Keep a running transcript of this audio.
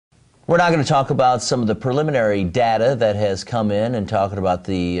We're now going to talk about some of the preliminary data that has come in and talking about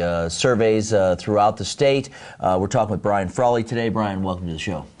the surveys throughout the state. We're talking with Brian Frawley today. Brian, welcome to the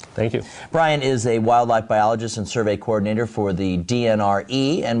show. Thank you. Brian is a wildlife biologist and survey coordinator for the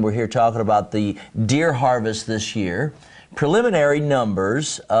DNRE, and we're here talking about the deer harvest this year. Preliminary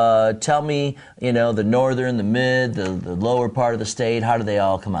numbers, tell me, the northern, the mid, the lower part of the state, how do they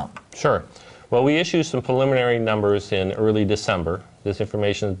all come out? Sure. Well, we issued some preliminary numbers in early December. This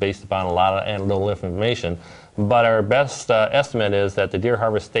information is based upon a lot of anecdotal information, but our best estimate is that the deer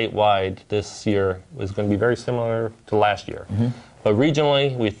harvest statewide this year is going to be very similar to last year. But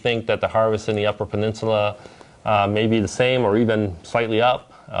regionally, we think that the harvest in the Upper Peninsula may be the same or even slightly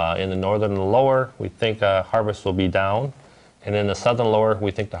up. In the northern and the lower, we think harvest will be down. And in the southern lower, we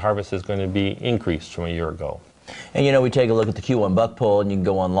think the harvest is going to be increased from a year ago. And we take a look at the Q1 buck poll, and you can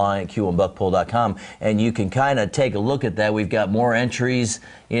go online at q1buckpoll.com, and you can kind of take a look at that. We've got more entries,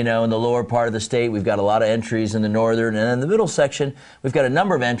 in the lower part of the state. We've got a lot of entries in the northern, and in the middle section, we've got a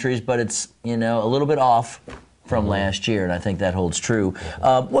number of entries, but it's, a little bit off from last year, and I think that holds true.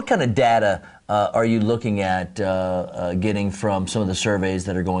 What kind of data are you looking at getting from some of the surveys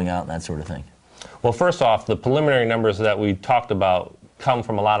that are going out and that sort of thing? Well, first off, the preliminary numbers that we talked about come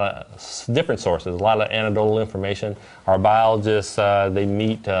from a lot of different sources, a lot of anecdotal information. Our biologists, they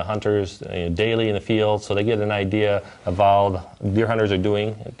meet hunters daily in the field, so they get an idea of how deer hunters are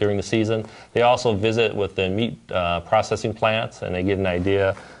doing during the season. They also visit with the meat processing plants, and they get an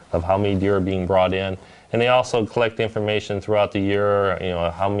idea of how many deer are being brought in. And they also collect information throughout the year,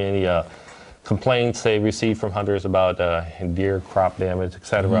 how many complaints they receive from hunters about deer crop damage,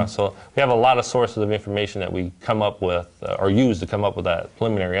 etc. So we have a lot of sources of information that we come up with or use to come up with that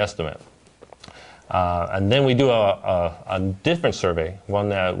preliminary estimate. And then we do a different survey, one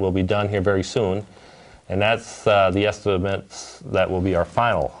that will be done here very soon, and that's the estimates that will be our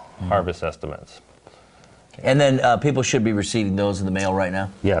final harvest estimates. And then people should be receiving those in the mail right now?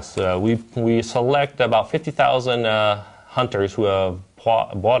 Yes. We select about 50,000 hunters who have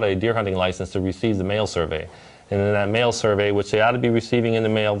bought a deer hunting license to receive the mail survey. And in that mail survey, which they ought to be receiving in the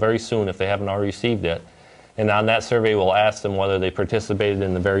mail very soon if they haven't already received it, and on that survey we'll ask them whether they participated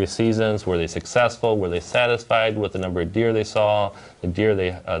in the various seasons, were they successful, were they satisfied with the number of deer they saw, the deer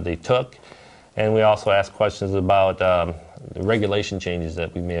they took, and we also ask questions about the regulation changes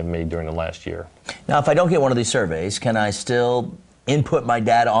that we may have made during the last year. Now, if I don't get one of these surveys, can I still input my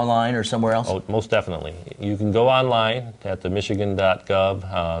data online or somewhere else? Oh, most definitely. You can go online at the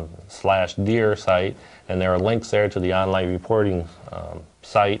michigan.gov/deer site, and there are links there to the online reporting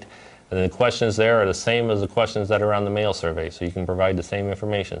site. And the questions there are the same as the questions that are on the mail survey, so you can provide the same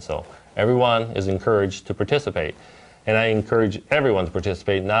information. So everyone is encouraged to participate. And I encourage everyone to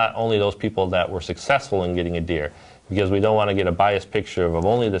participate, not only those people that were successful in getting a deer, because we don't want to get a biased picture of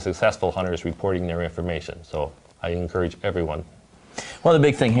only the successful hunters reporting their information. So I encourage everyone. Well, the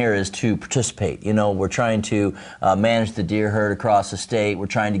big thing here is to participate. We're trying to manage the deer herd across the state. We're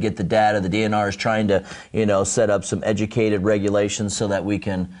trying to get the data. The DNR is trying to, set up some educated regulations so that we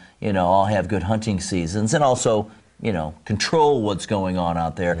can, all have good hunting seasons and also, control what's going on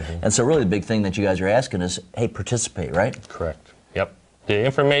out there. And so really the big thing that you guys are asking is, hey, participate, right? Correct. Yep. The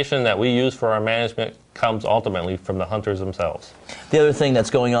information that we use for our management comes ultimately from the hunters themselves. The other thing that's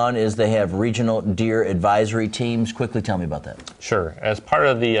going on is they have regional deer advisory teams. Quickly tell me about that. Sure. As part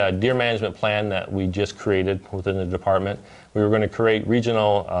of the deer management plan that we just created within the department, we were going to create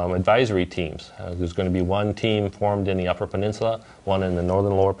regional advisory teams. There's going to be one team formed in the Upper Peninsula, one in the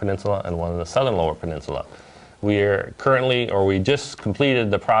northern Lower Peninsula, and one in the southern Lower Peninsula. We just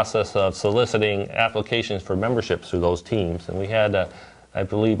completed the process of soliciting applications for memberships through those teams, and we had I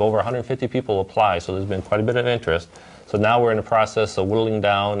believe over 150 people apply, so there's been quite a bit of interest. So now we're in the process of whittling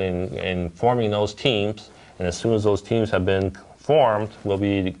down and forming those teams, and as soon as those teams have been formed, we'll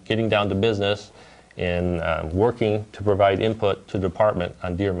be getting down to business and working to provide input to the department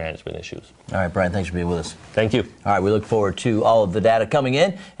on deer management issues. All right, Brian, thanks for being with us. Thank you. All right, we look forward to all of the data coming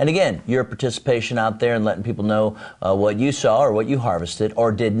in. And again, your participation out there and letting people know what you saw or what you harvested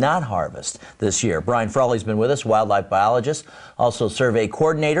or did not harvest this year. Brian Frawley's been with us, wildlife biologist, also survey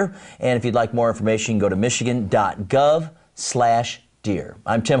coordinator. And if you'd like more information, go to michigan.gov/deer.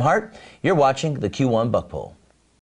 I'm Tim Hart. You're watching the Q1 Buck Poll.